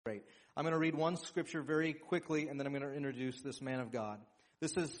Great. I'm going to read one scripture very quickly, and then I'm going to introduce this man of God.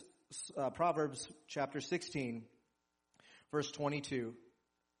 This is Proverbs chapter 16, verse 22.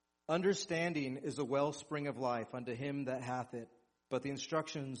 Understanding is a wellspring of life unto him that hath it, but the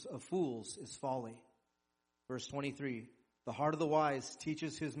instructions of fools is folly. Verse 23. The heart of the wise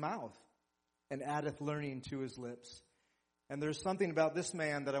teaches his mouth, and addeth learning to his lips. And there's something about this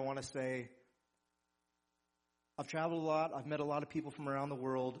man that I want to say. I've traveled a lot. I've met a lot of people from around the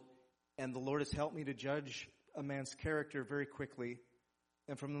world, and the Lord has helped me to judge a man's character very quickly.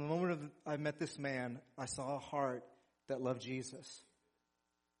 And from the moment I met this man, I saw a heart that loved Jesus.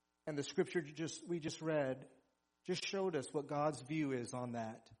 And the scripture we just read just showed us what God's view is on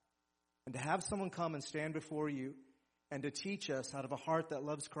that. And to have someone come and stand before you and to teach us out of a heart that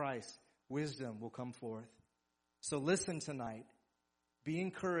loves Christ, wisdom will come forth. So listen tonight. Be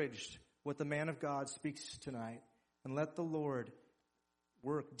encouraged what the man of God speaks tonight, and let the Lord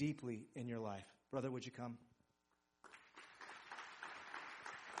work deeply in your life. Brother, would you come?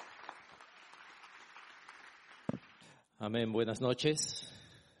 Amén. Buenas noches.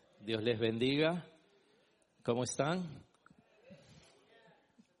 Dios les bendiga. ¿Cómo están?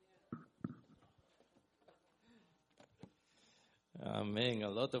 Amén. A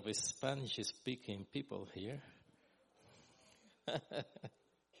lot of Spanish-speaking people here.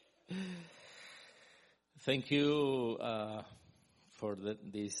 Thank you for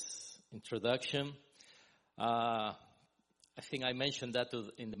this introduction. I think I mentioned that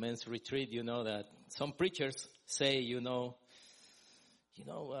in the men's retreat, that some preachers say,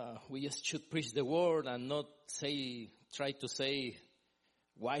 we just should preach the word and not try to say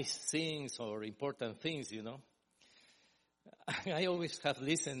wise things or important things, I always have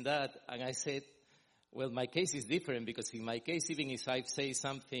listened that, and I said, well, my case is different, because in my case, even if I say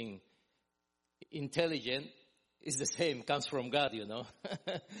something intelligent, it's the same, comes from God,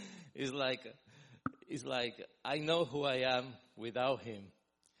 It's like I know who I am without him,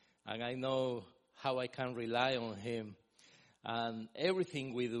 and I know how I can rely on him, and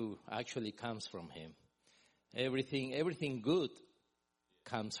everything we do actually comes from him. Everything good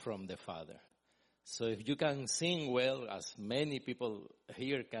comes from the Father. So if you can sing well, as many people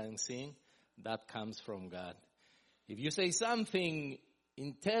here can sing, that comes from God. If you say something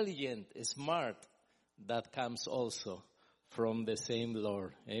intelligent, smart, that comes also from the same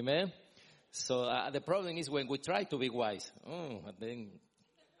Lord. Amen? So the problem is when we try to be wise. Then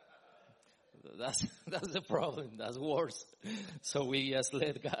that's the problem. That's worse. So we just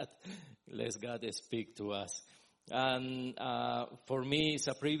let God speak to us. And for me, it's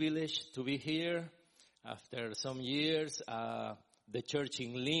a privilege to be here. After some years, the church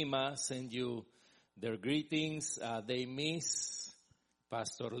in Lima send you their greetings. They miss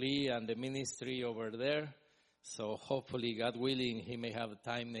Pastor Lee and the ministry over there. So hopefully, God willing, he may have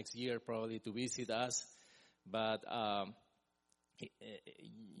time next year probably to visit us. But I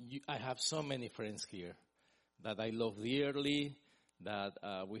have so many friends here that I love dearly, that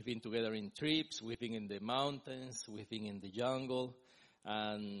we've been together in trips, we've been in the mountains, we've been in the jungle.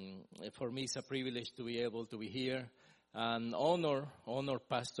 And for me, it's a privilege to be able to be here and honor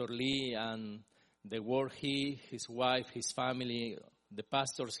Pastor Lee and the work his wife, his family, the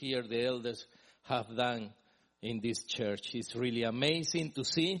pastors here, the elders have done in this church. It's really amazing to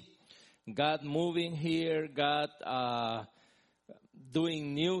see God moving here, God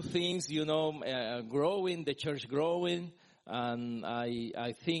doing new things, growing, the church growing. And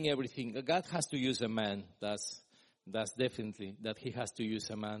I think everything, God has to use a man. That's definitely that he has to use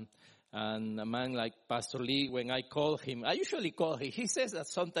a man. And a man like Pastor Lee, when I call him, I usually call him. He says that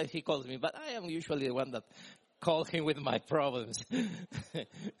sometimes he calls me, but I am usually the one that calls him with my problems.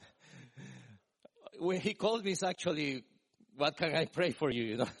 When he calls me, it's actually, what can I pray for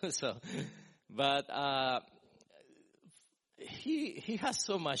you, So, but he has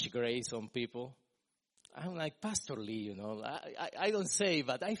so much grace on people. I'm like, Pastor Lee, I don't say,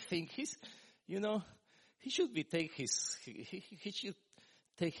 but I think he's, he should take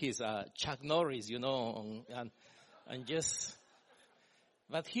his Chuck Norris, and just,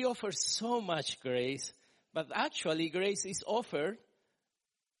 but he offers so much grace, but actually grace is offered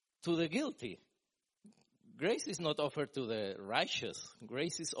to the guilty. Grace is not offered to the righteous.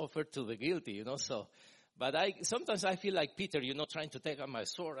 Grace is offered to the guilty, so, but sometimes I feel like Peter, trying to take out my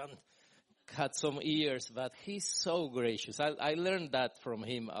sword and cut some ears, but he's so gracious. I learned that from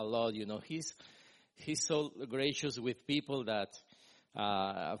him a lot, he's so gracious with people that,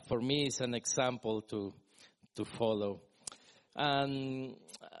 for me, is an example to follow. And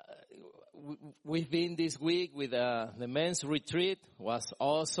we've been this week with the men's retreat. Was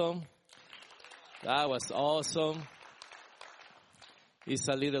awesome. That was awesome. It's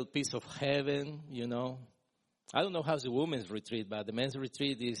a little piece of heaven, you know. I don't know how's the women's retreat, but the men's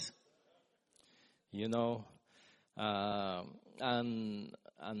retreat is, you know, and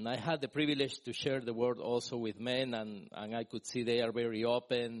I had the privilege to share the word also with men, and I could see they are very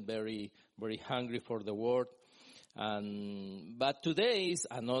open, very, very hungry for the word. But today is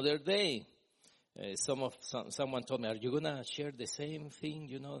another day. Someone told me, "Are you gonna share the same thing?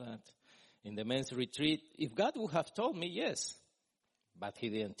 You know that in the men's retreat." If God would have told me, yes, but He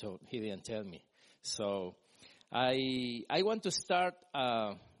didn't tell me. So I want to start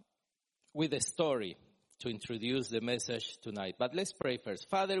with a story to introduce the message tonight. But let's pray first.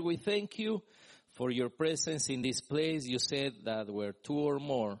 Father, we thank you for your presence in this place. You said that where two or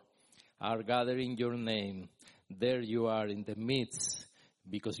more are gathered in your name, there you are in the midst,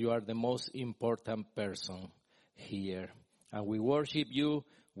 because you are the most important person here. And we worship you.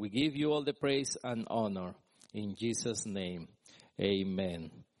 We give you all the praise and honor. In Jesus' name,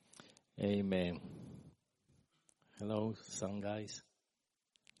 amen. Amen. Hello, some guys.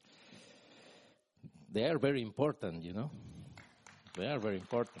 They are very important, you know. They are very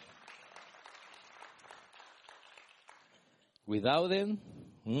important. Without them,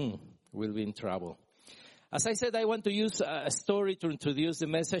 we'll be in trouble. As I said, I want to use a story to introduce the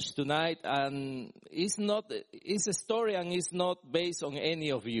message tonight, and it's a story and it's not based on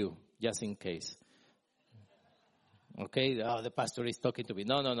any of you, just in case. Okay, the pastor is talking to me.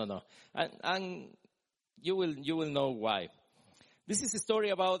 No. And you will know why. This is a story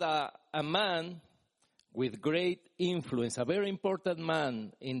about a man with great influence, a very important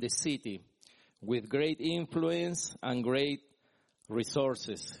man in the city, with great influence and great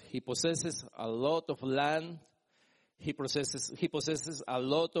resources. He possesses a lot of land. He possesses a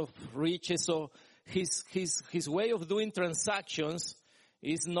lot of riches. So his way of doing transactions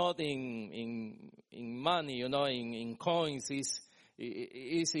is not in money, you know, in coins.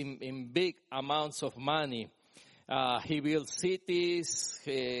 Is in big amounts of money. He builds cities.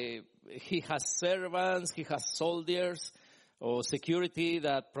 He has servants. He has soldiers or security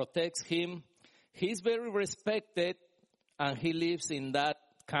that protects him. He's very respected. And he lives in that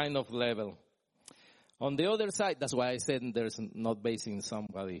kind of level. On the other side, that's why I said there's not basing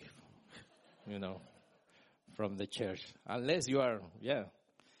somebody, you know, from the church. Unless you are, yeah.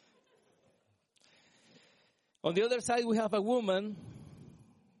 On the other side, we have a woman,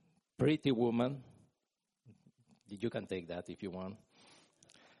 pretty woman. You can take that if you want.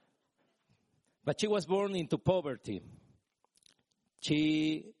 But she was born into poverty.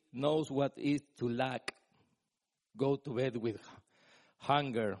 She knows what it is to lack. Go to bed with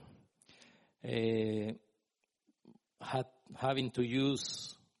hunger, having to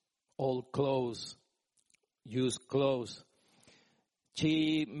use old clothes, used clothes.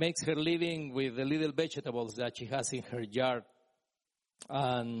 She makes her living with the little vegetables that she has in her yard,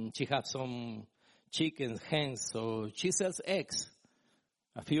 and she has some chickens, hens, so she sells eggs.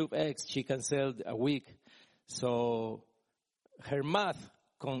 A few eggs she can sell a week. So her math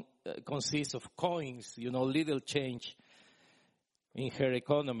consists of coins, you know, little change in her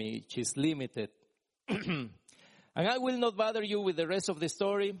economy, which is limited. And I will not bother you with the rest of the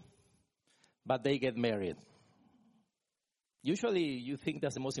story, but they get married. Usually you think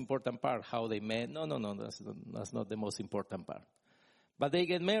that's the most important part, how they met. No, that's not the most important part. But they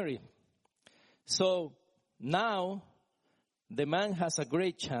get married. So now the man has a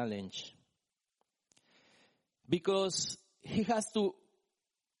great challenge, because he has to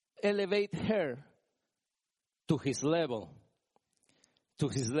elevate her to his level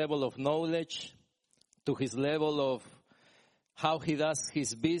of knowledge, to his level of how he does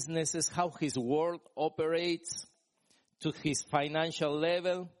his businesses, how his work operates, to his financial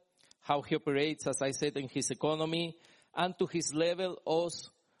level, how he operates, as I said, in his economy, and to his level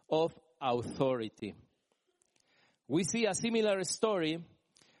of authority. We see a similar story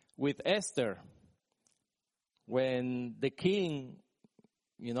with Esther, when the king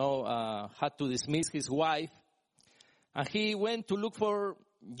had to dismiss his wife, and he went to look for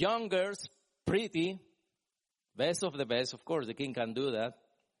young girls, pretty, best of the best. Of course, the king can do that.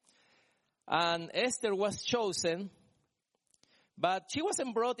 And Esther was chosen, but she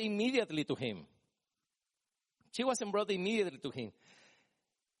wasn't brought immediately to him. She was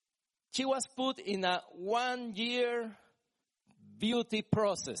put in a 1-year beautifying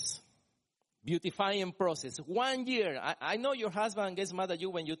process. 1 year. I know your husband gets mad at you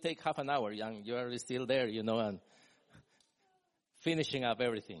when you take half an hour and you're still there, and finishing up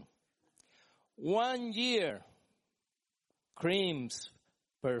everything. 1 year. Creams,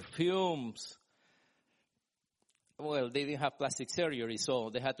 perfumes. Well, they didn't have plastic surgery, so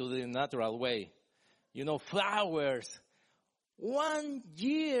they had to do it the natural way. Flowers. 1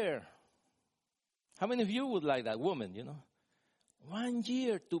 year. How many of you would like that woman, 1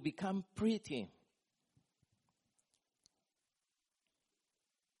 year to become pretty.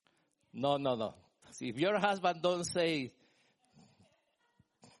 No. See, if your husband don't say,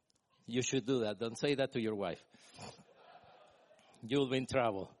 you should do that. Don't say that to your wife. You'll be in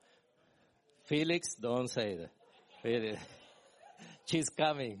trouble. Felix, don't say that. She's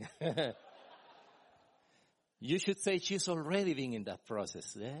coming. You should say she's already been in that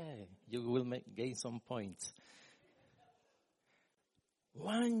process. Yeah, you will gain some points.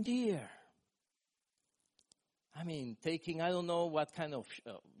 1 year. I mean, taking, I don't know what kind of,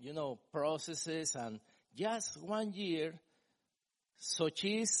 processes, and just 1 year. So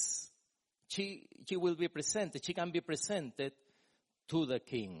she will be presented. She can be presented to the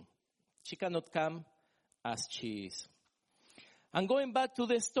king. She cannot come as she is. And going back to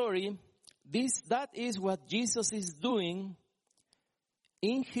the story, that is what Jesus is doing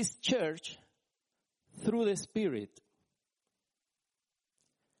in his church through the Spirit.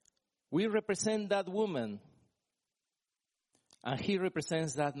 We represent that woman, and he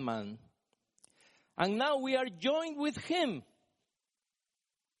represents that man. And now we are joined with him,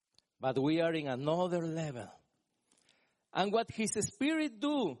 but we are in another level. And what his Spirit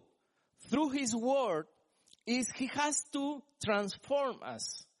do through his word is he has to transform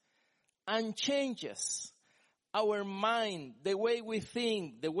us and change us. Our mind, the way we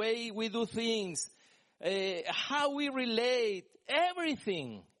think, the way we do things, how we relate,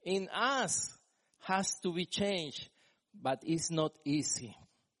 everything in us has to be changed. But it's not easy.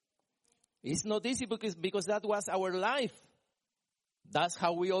 It's not easy because that was our life. That's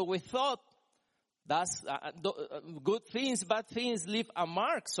how we always thought. That's good things, bad things leave a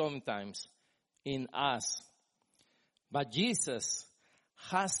mark sometimes in us. But Jesus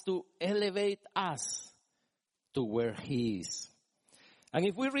has to elevate us to where he is. And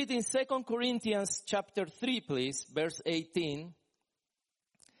if we read in 2 Corinthians chapter 3, please, verse 18,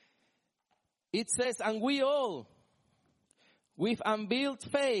 it says, and we all, with unveiled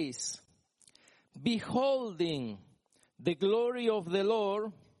face, beholding the glory of the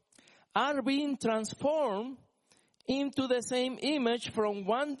Lord, are being transformed into the same image from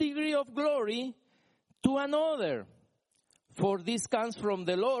one degree of glory to another. For this comes from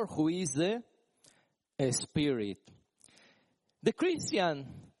the Lord, who is the Spirit. The Christian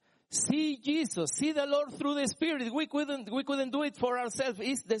see Jesus, see the Lord through the Spirit. We couldn't do it for ourselves.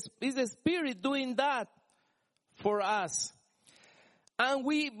 It's the Spirit doing that for us. And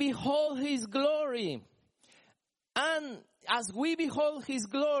we behold his glory. And as we behold his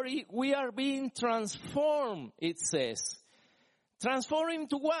glory, we are being transformed, it says. Transformed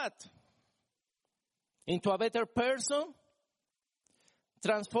into what? Into a better person?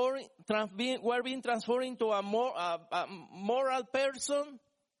 We're being transformed into a moral person?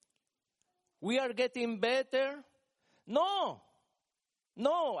 We are getting better? No.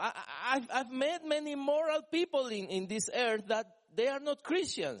 I've met many moral people in this earth that they are not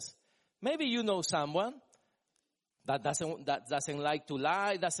Christians. Maybe you know someone that doesn't like to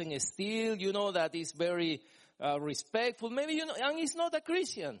lie, doesn't steal, that is very respectful. Maybe and he's not a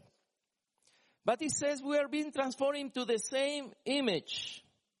Christian. But it says we are being transformed into the same image.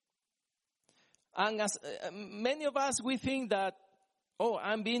 And as many of us, we think that,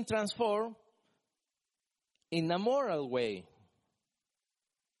 I'm being transformed in a moral way.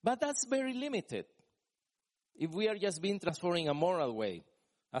 But that's very limited. If we are just being transformed in a moral way.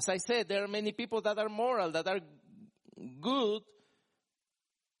 As I said, there are many people that are moral, that are good.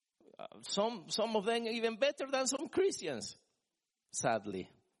 Some of them even better than some Christians, sadly.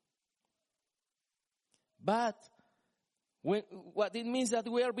 But what it means that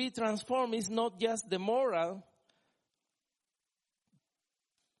we are being transformed is not just the moral.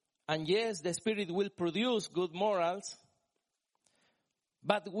 And yes, the Spirit will produce good morals.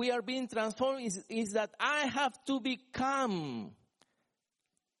 But we are being transformed is that I have to become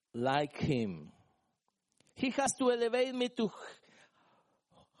like him. He has to elevate me to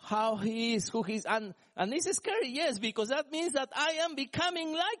how he is, who he is. And this is scary, yes, because that means that I am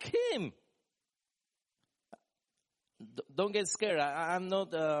becoming like him. Don't get scared. I'm not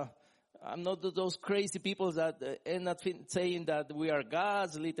those crazy people that end up saying that we are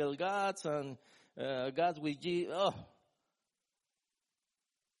gods, little gods, and gods with Jesus. Oh.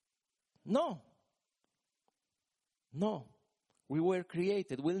 No. We were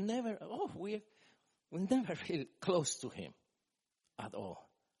created. We'll never feel close to him at all.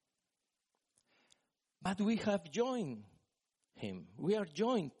 But we have joined him. We are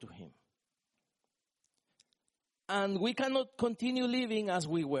joined to him. And we cannot continue living as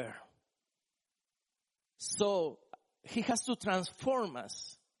we were. So He has to transform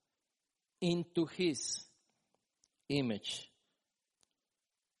us into His image.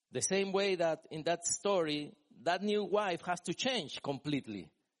 The same way that in that story, that new wife has to change completely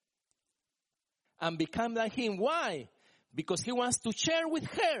and become like Him. Why? Because He wants to share with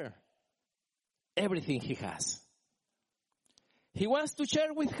her everything He has. He wants to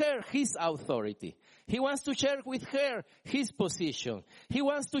share with her His authority. He wants to share with her His position. He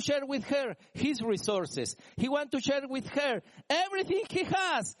wants to share with her His resources. He wants to share with her everything He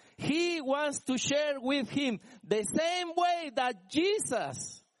has. He wants to share with Him the same way that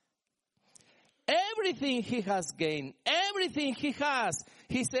Jesus, everything He has gained, everything He has,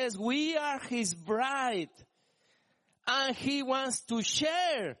 He says we are His bride. And He wants to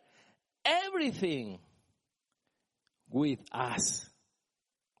share everything with us.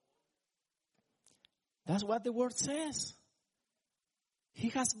 That's what the word says. He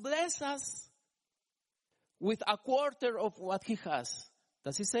has blessed us with a quarter of what He has.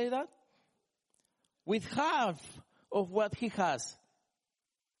 Does He say that? With half of what He has.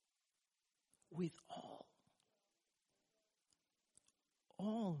 With all.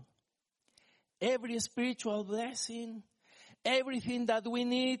 All. Every spiritual blessing, everything that we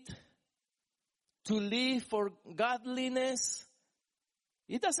need to live for godliness.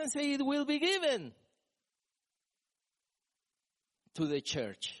 It doesn't say it will be given to the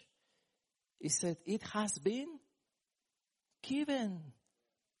church. It said it has been given.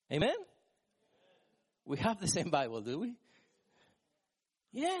 Amen? We have the same Bible, do we?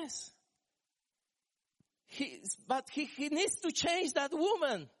 Yes. But he needs to change that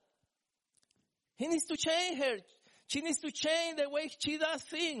woman. He needs to change her. She needs to change the way she does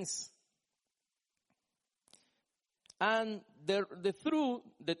things. And the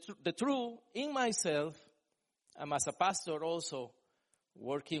true in myself, and as a pastor also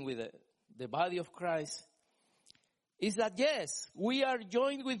working with the body of Christ, is that yes, we are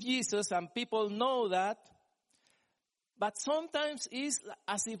joined with Jesus and people know that, but sometimes it's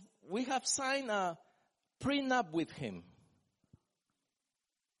as if we have signed a prenup with Him.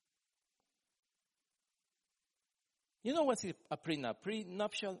 You know what's a prenup?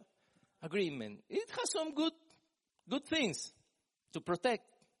 Prenuptial agreement. It has some good things to protect.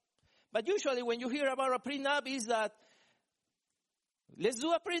 But usually when you hear about a prenup is that, let's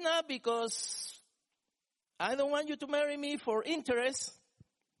do a prenup because I don't want you to marry me for interest.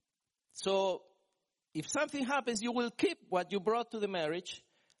 So if something happens, you will keep what you brought to the marriage,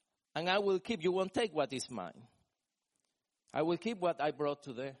 and I will keep, you won't take what is mine. I will keep what I brought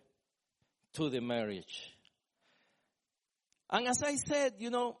to the marriage. And as I said,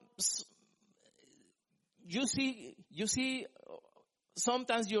 you see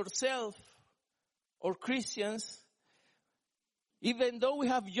sometimes yourself or Christians, even though we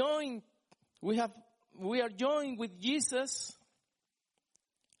are joined with Jesus,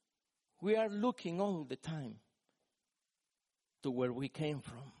 we are looking all the time to where we came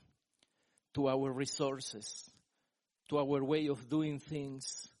from, to our resources, to our way of doing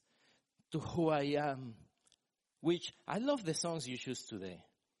things, to who I am. Which I love the songs you choose today,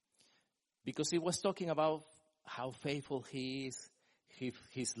 because it was talking about how faithful He is,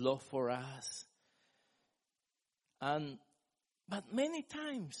 His love for us. But many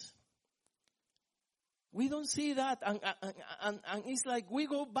times we don't see that, and it's like we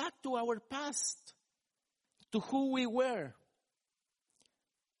go back to our past, to who we were,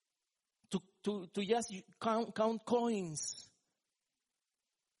 to just count coins,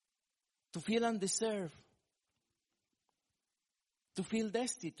 to feel undeserved, to feel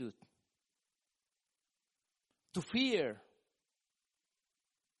destitute, to fear.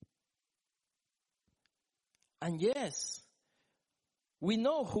 And yes, we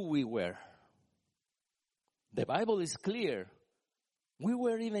know who we were. The Bible is clear. We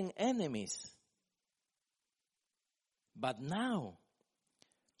were even enemies. But now,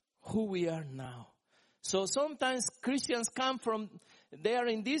 who we are now. So sometimes Christians come from, they are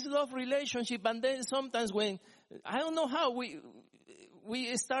in this love relationship, and then sometimes when, I don't know how,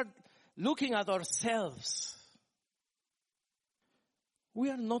 we start looking at ourselves. We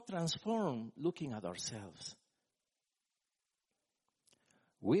are not transformed looking at ourselves.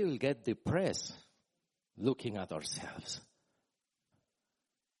 We will get depressed looking at ourselves.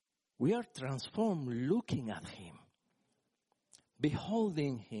 We are transformed looking at Him,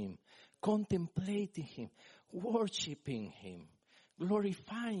 beholding Him, contemplating Him, worshiping Him,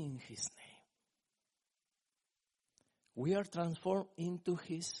 glorifying His name. We are transformed into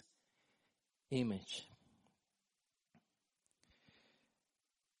His image.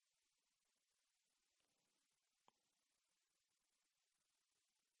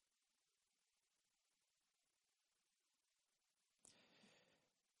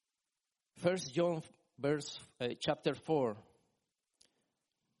 1 John chapter 4,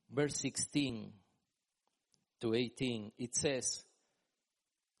 verse 16 to 18, it says,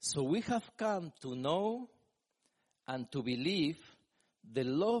 "So we have come to know and to believe the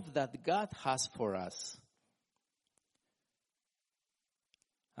love that God has for us."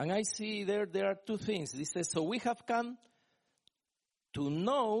 And I see there are two things. It says, so we have come to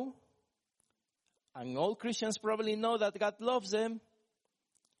know, and all Christians probably know that God loves them,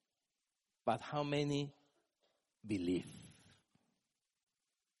 but how many believe?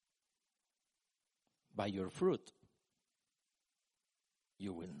 By your fruit,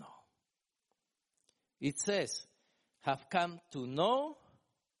 you will know. It says, have come to know,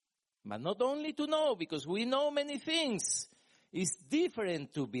 but not only to know, because we know many things. It's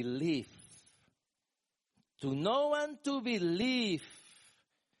different to believe. To know and to believe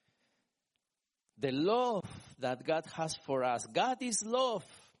the love that God has for us. God is love.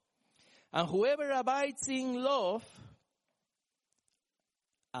 And whoever abides in love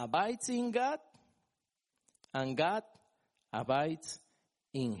abides in God, and God abides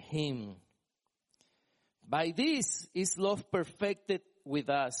in him. By this is love perfected with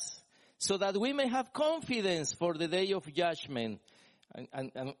us, so that we may have confidence for the day of judgment.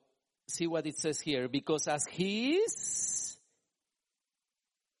 And see what it says here. Because as he is,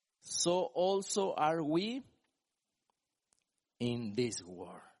 so also are we in this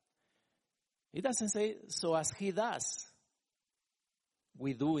world. It doesn't say, so as he does,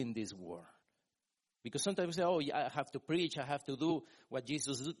 we do in this world. Because sometimes we say, oh, I have to preach, I have to do what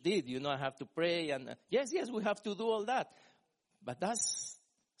Jesus did, I have to pray. And yes, we have to do all that. But that's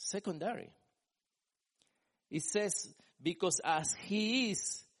secondary. It says, because as he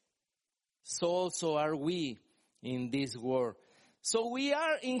is, so also are we in this world. So we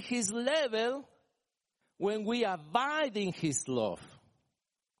are in his level when we abide in his love.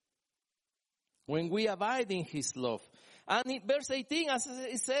 When we abide in his love. And in verse 18, as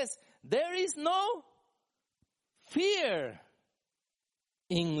it says, there is no fear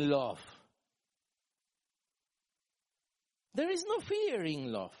in love. There is no fear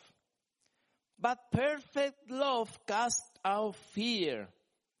in love. But perfect love casts out fear.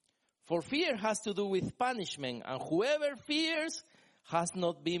 For fear has to do with punishment. And whoever fears has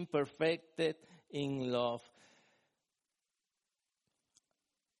not been perfected in love.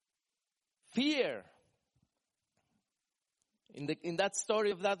 Fear. In that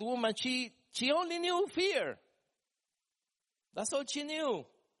story of that woman, she only knew fear. That's all she knew.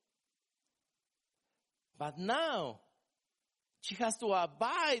 But now, she has to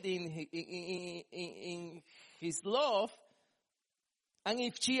abide in his love. And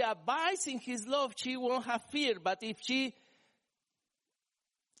if she abides in his love, she won't have fear. But if she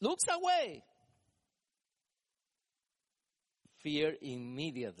looks away, fear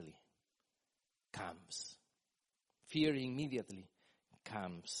immediately comes. Fear immediately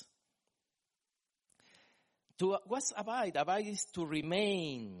comes. What's abide? Abide is to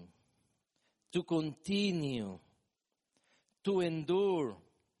remain, to continue, to endure.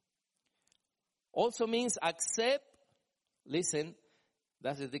 Also means accept. Listen,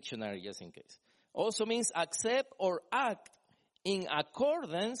 that's the dictionary just in case. Also means accept or act in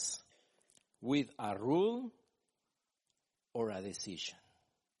accordance with a rule or a decision.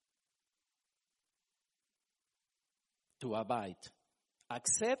 To abide.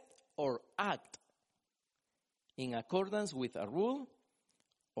 Accept or act in accordance with a rule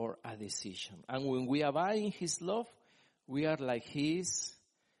or a decision. And when we abide in his love, we are like he is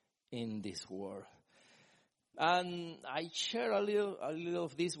in this world. And I share a little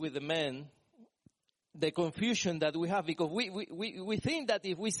of this with the men, the confusion that we have, because we think that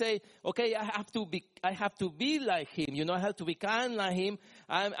if we say, okay, I have to be like him, I have to be kind like him,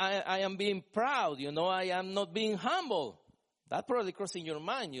 I am being proud, I am not being humble. That probably crossing your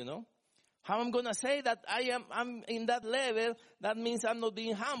mind, How I'm going to say that I'm in that level, that means I'm not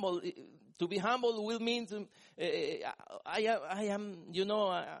being humble. To be humble will mean I am,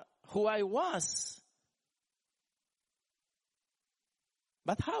 who I was.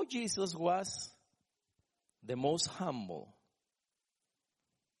 But how Jesus was the most humble.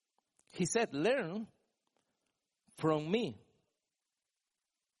 He said, learn from me.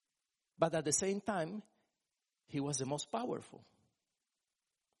 But at the same time, he was the most powerful.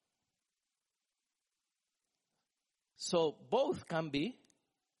 So both can be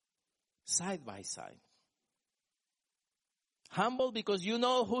side by side. Humble because you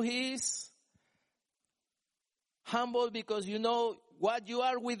know who he is. Humble because you know what you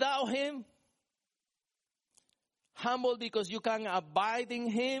are without him. Humble because you can abide in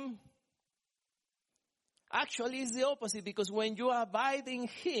him. Actually, it's the opposite, because when you abide in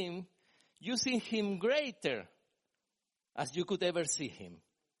him, you see him greater as you could ever see him.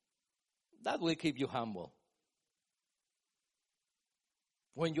 That will keep you humble.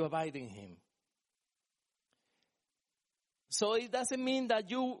 When you abide in him. So it doesn't mean that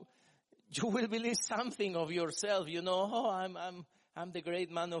you will believe something of yourself, I'm the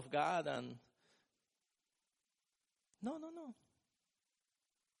great man of God, and no.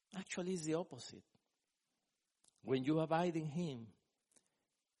 Actually, it's the opposite. When you abide in him,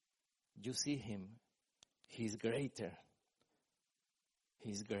 you see him. He's greater.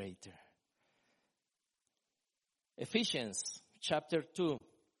 He's greater. Ephesians chapter 2,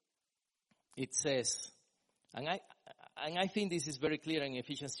 it says, and I think this is very clear in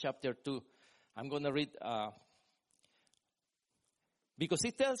Ephesians chapter 2. I'm going to read, because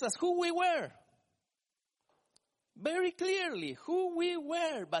it tells us who we were. Very clearly, who we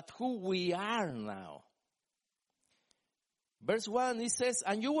were, but who we are now. Verse 1, it says,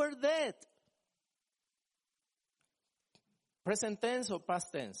 and you were dead. Present tense or past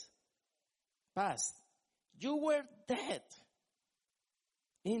tense? Past. You were dead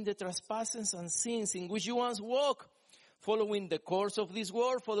in the trespasses and sins in which you once walked, following the course of this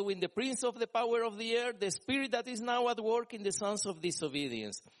world, following the prince of the power of the air, the spirit that is now at work in the sons of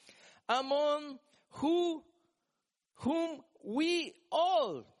disobedience, among whom we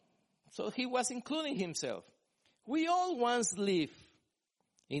all, so he was including himself, we all once lived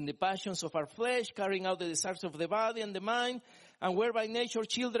in the passions of our flesh, carrying out the desires of the body and the mind, and were by nature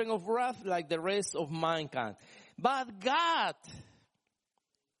children of wrath like the rest of mankind. But God,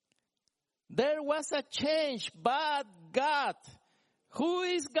 there was a change, but God, who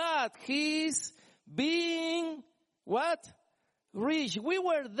is God? He is being what? Rich. We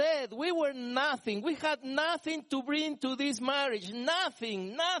were dead. We were nothing. We had nothing to bring to this marriage.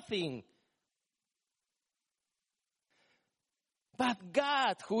 Nothing. But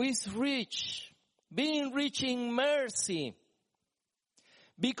God, who is rich, being rich in mercy,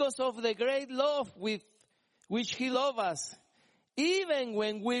 because of the great love with which he loved us, even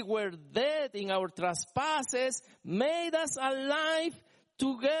when we were dead in our trespasses, made us alive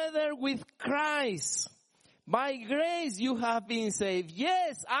together with Christ. By grace you have been saved.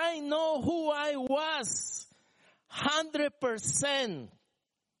 Yes, I know who I was. 100%.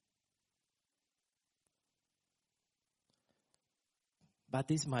 But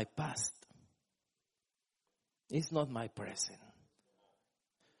it's my past. It's not my present.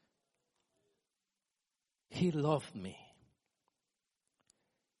 He loved me.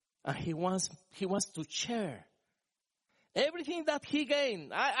 And he wants to share everything that he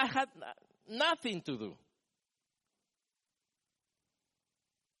gained. I had nothing to do.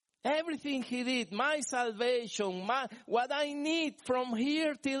 Everything he did, my salvation, what I need from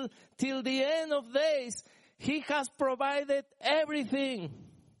here till the end of days, he has provided everything.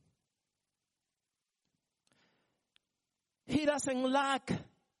 He doesn't lack.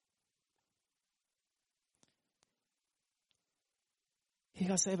 He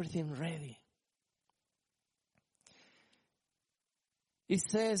has everything ready. It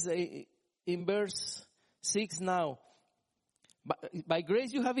says in verse 6 now, by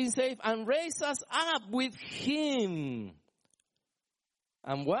grace you have been saved and raised us up with him.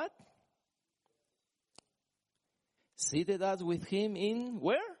 And what? Seated us with him in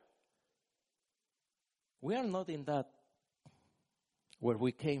where? We are not in that where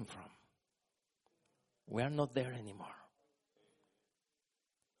we came from. We are not there anymore.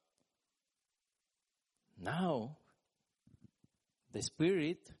 Now, the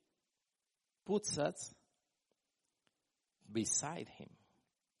Spirit puts us beside him.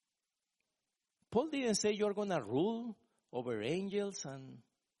 Paul didn't say you're going to rule over angels, and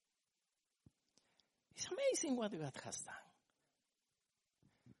it's amazing what God has done.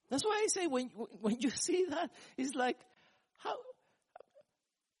 That's why I say when you see that, it's like, how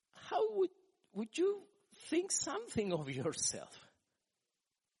would you think something of yourself?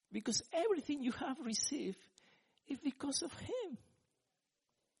 Because everything you have received is because of him.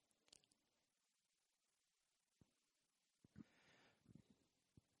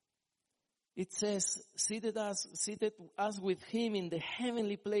 It says, seated us with him in the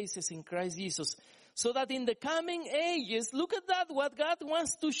heavenly places in Christ Jesus. So that in the coming ages, look at that, what God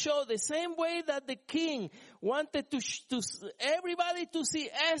wants to show. The same way that the king wanted to everybody to see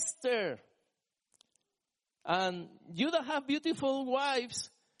Esther. And you that have beautiful wives,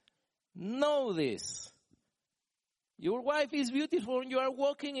 know this. Your wife is beautiful when you are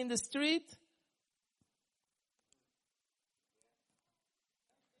walking in the street.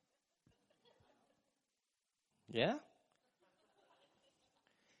 Yeah?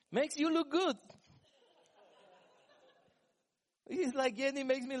 Makes you look good. It's like Jenny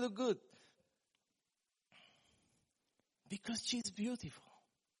makes me look good. Because she's beautiful.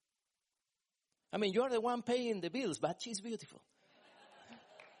 I mean, you're the one paying the bills, but she's beautiful.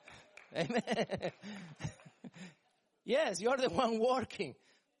 Amen. Yes, you're the one working.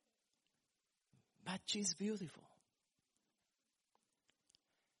 But she's beautiful.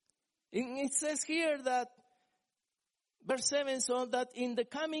 And it says here that, verse 7, so that in the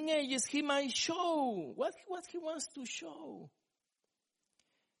coming ages he might show what he wants to show.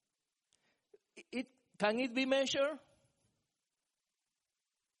 Can it be measured?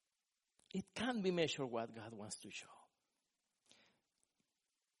 It can be measured what God wants to show.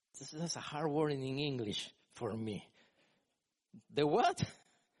 That's a hard word in English for me. The what?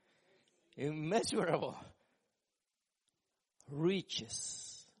 Immeasurable.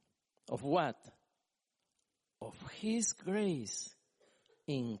 Riches. Of what? Of His grace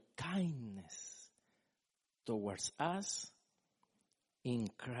in kindness towards us in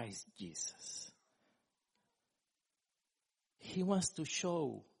Christ Jesus. He wants to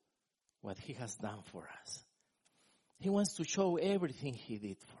show what He has done for us. He wants to show everything He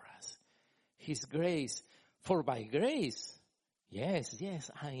did for us. His grace. For by grace,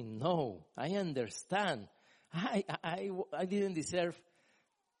 yes, I know, I understand. I didn't deserve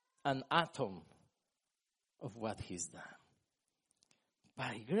an atom of what He's done.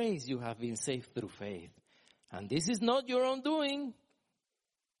 By grace you have been saved through faith. And this is not your own doing.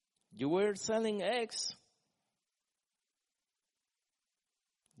 You were selling eggs.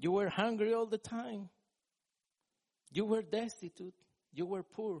 You were hungry all the time. You were destitute. You were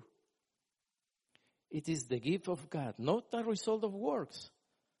poor. It is the gift of God, not a result of works,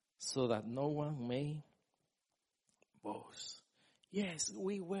 so that no one may boast. Yes,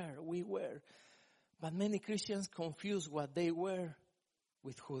 we were. But many Christians confuse what they were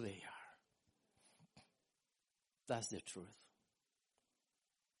with who they are. That's the truth.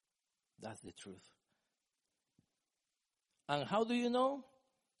 That's the truth. And how do you know?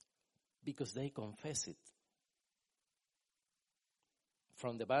 Because they confess it.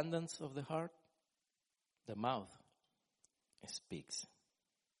 From the abundance of the heart, the mouth speaks.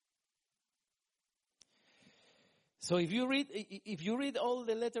 So if you read all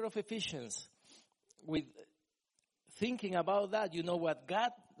the letter of Ephesians with thinking about that, you know what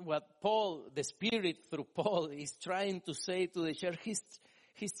Paul, the Spirit through Paul, is trying to say to the church.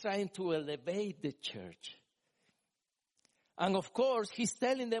 He's trying to elevate the church. And of course, he's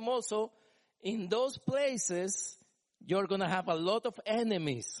telling them also, in those places, you're going to have a lot of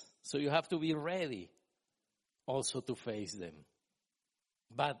enemies. So you have to be ready also to face them.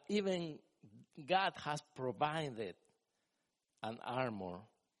 But even God has provided an armor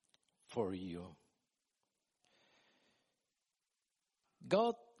for you.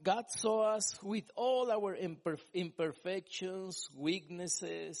 God saw us with all our imperfections,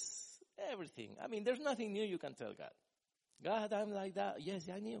 weaknesses, everything. I mean, there's nothing new you can tell God. God, I'm like that. Yes,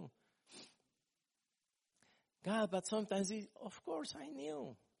 I knew. God, but sometimes, of course I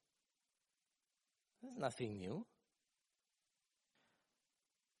knew. There's nothing new.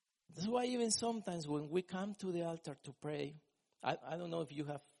 That's why even sometimes when we come to the altar to pray, I don't know if you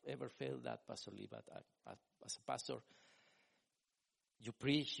have ever felt that, Pastor Lee, but as a pastor, you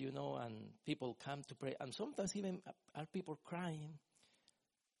preach, and people come to pray. And sometimes even are people crying.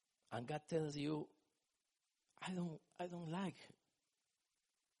 And God tells you, I don't like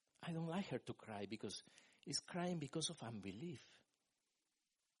her to cry because it's crying because of unbelief.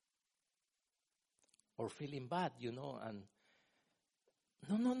 Or feeling bad, and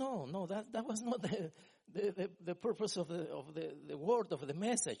no, that was not the purpose of the word of the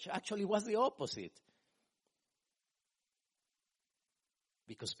message. Actually, it was the opposite.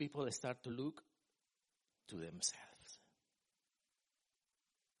 Because people start to look to themselves.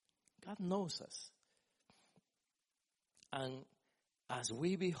 God knows us. And as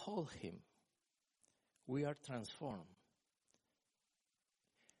we behold Him, we are transformed.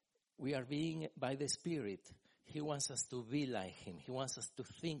 We are being, by the Spirit, He wants us to be like Him. He wants us to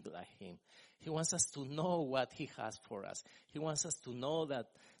think like Him. He wants us to know what He has for us. He wants us to know that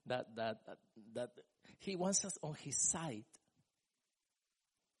He wants us on His side.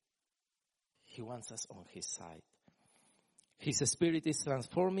 He wants us on His side. His Spirit is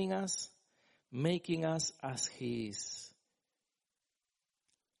transforming us, making us as His.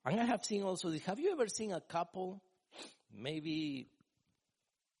 And I have seen also this. Have you ever seen a couple, maybe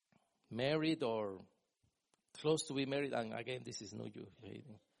married or close to be married? And again, this is not you.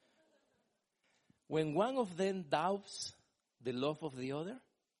 When one of them doubts the love of the other.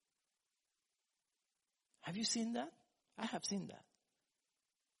 Have you seen that? I have seen that.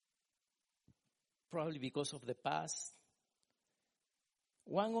 Probably because of the past.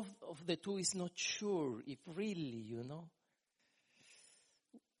 One of the two is not sure if really,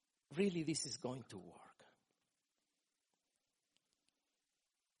 really this is going to work.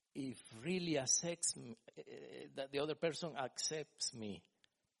 If really that the other person accepts me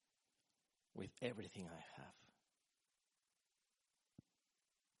with everything I have.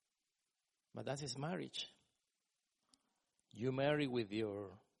 But that is marriage. You marry with your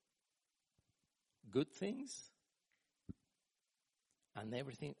good things and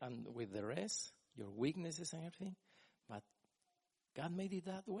everything, and with the rest, your weaknesses and everything. But God made it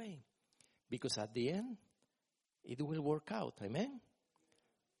that way. Because at the end, it will work out. Amen?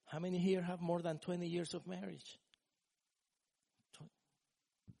 How many here have more than 20 years of marriage?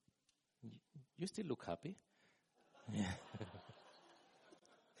 You still look happy. Yeah.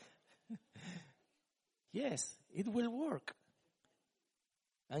 Yes, it will work.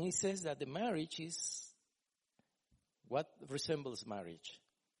 And he says that the marriage is what resembles marriage?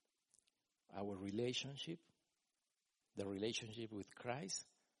 Our relationship, the relationship with Christ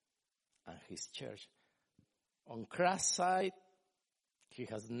and his church. On Christ's side, he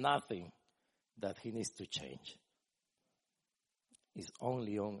has nothing that he needs to change. It's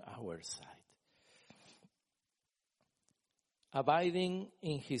only on our side. Abiding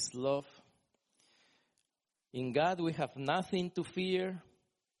in his love. In God we have nothing to fear.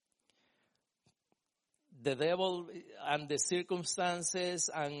 The devil and the circumstances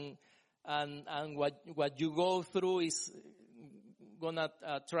and what you go through is gonna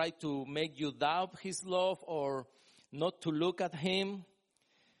try to make you doubt his love or not to look at him,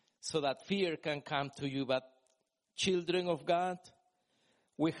 so that fear can come to you. But children of God,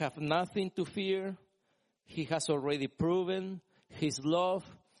 we have nothing to fear. He has already proven his love.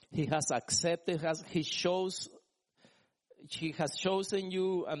 He has accepted, he has chosen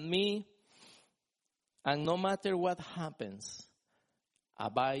you and me. And no matter what happens,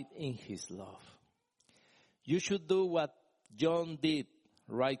 abide in his love. You should do what John did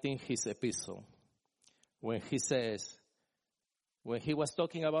writing his epistle. When he was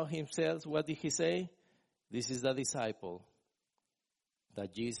talking about himself, what did he say? This is the disciple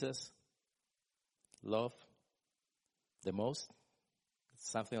that Jesus loved the most.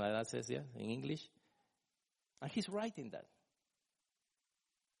 Something like that says, yeah, in English. And he's writing that.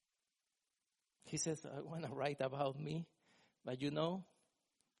 He says, I want to write about me, but you know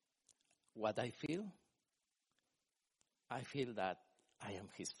what I feel? I feel that I am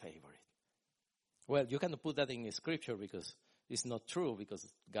his favorite. Well, you cannot put that in scripture because it's not true,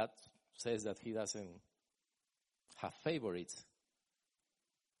 because God says that he doesn't have favorites.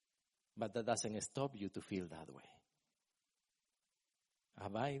 But that doesn't stop you to feel that way.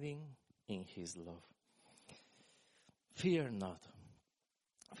 Abiding in his love. Fear not.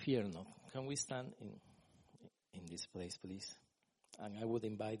 Fear not. Can we stand in this place, please? And I would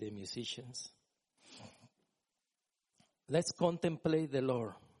invite the musicians. Let's contemplate the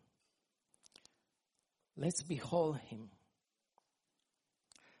Lord. Let's behold him.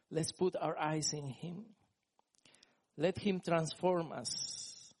 Let's put our eyes in him. Let him transform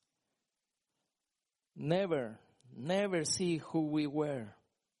us. Never see who we were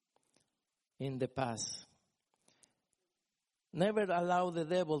in the past. Never allow the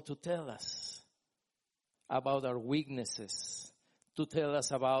devil to tell us about our weaknesses, to tell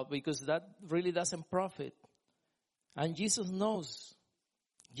us about, because that really doesn't profit. And Jesus knows.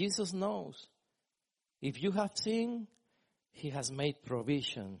 Jesus knows. If you have sinned, he has made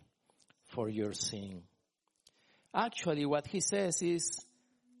provision for your sin. Actually, what he says is,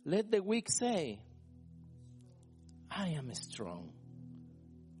 let the weak say, I am strong.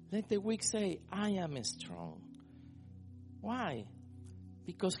 Let the weak say, I am strong. Why?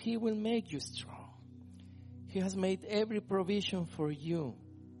 Because he will make you strong. He has made every provision for you.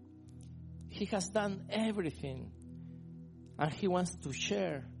 He has done everything. And he wants to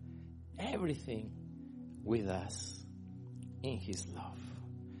share everything with us in his love.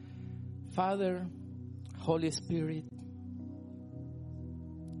 Father, Holy Spirit,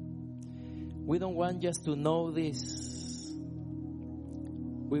 we don't want just to know this.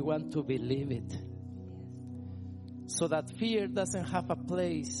 We want to believe it. So that fear doesn't have a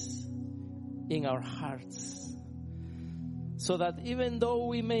place in our hearts. So that even though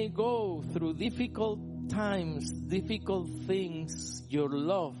we may go through difficult times, difficult things, your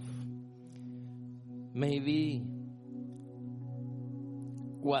love may be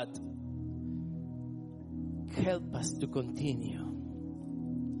what help us to continue.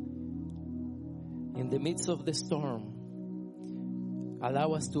 In the midst of the storm,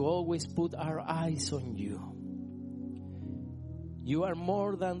 allow us to always put our eyes on you. You are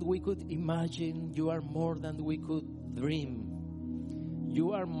more than we could imagine. You are more than we could dream.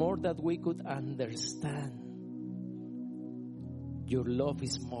 You are more than we could understand. Your love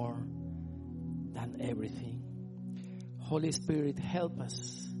is more than everything. Holy Spirit, help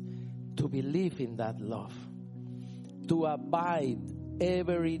us to believe in that love, to abide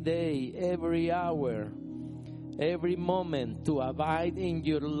every day, every hour, every moment, to abide in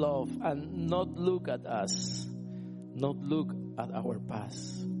your love and not look at us, not look at our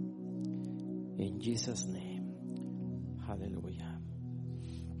past. In Jesus' name, hallelujah.